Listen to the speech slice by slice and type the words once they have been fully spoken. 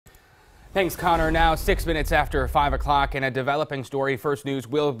Thanks, Connor. Now 6 minutes after 5 o'clock, and a developing story First News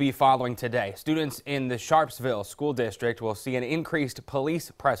will be following today. Students in the Sharpsville school district will see an increased police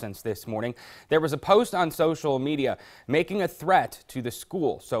presence this morning. There was a post on social media making a threat to the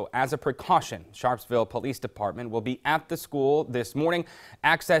school. So as a precaution, Sharpsville Police Department will be at the school this morning.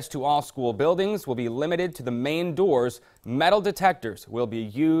 Access to all school buildings will be limited to the main doors. Metal detectors will be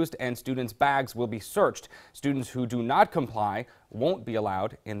used and students' bags will be searched. Students who do not comply won't be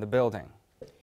allowed in the building.